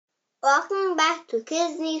Welcome back to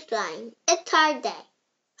Kids News Line. It's Thursday,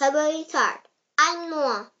 February 3rd. I'm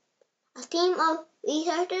Noah. A team of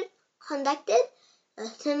researchers conducted a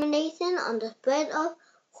simulation on the spread of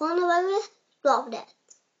coronavirus droplets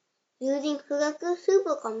using Fugaku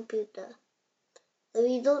supercomputer. The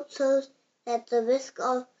result shows that the risk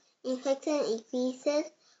of infection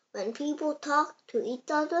increases when people talk to each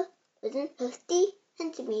other within 50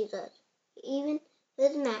 centimeters, even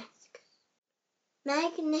with masks.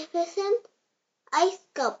 Magnificent ice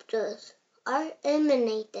sculptures are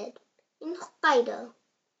illuminated in Hokkaido.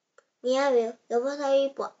 Mia will give us a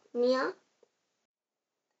report. Mia?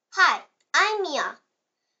 Hi, I'm Mia.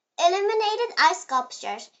 Illuminated ice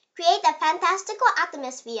sculptures create a fantastical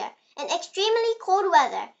atmosphere in extremely cold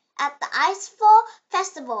weather at the Icefall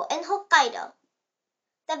Festival in Hokkaido.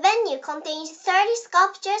 The venue contains 30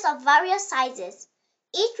 sculptures of various sizes,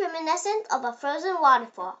 each reminiscent of a frozen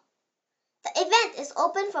waterfall. The event is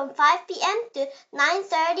open from 5 p.m. to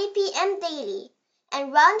 9:30 p.m. daily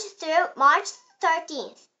and runs through March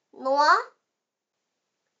 13th. Noah?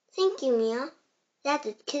 Thank you, Mia. That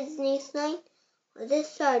is Kids News Line for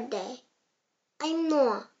this Thursday. I'm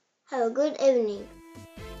Noah. Have a good evening.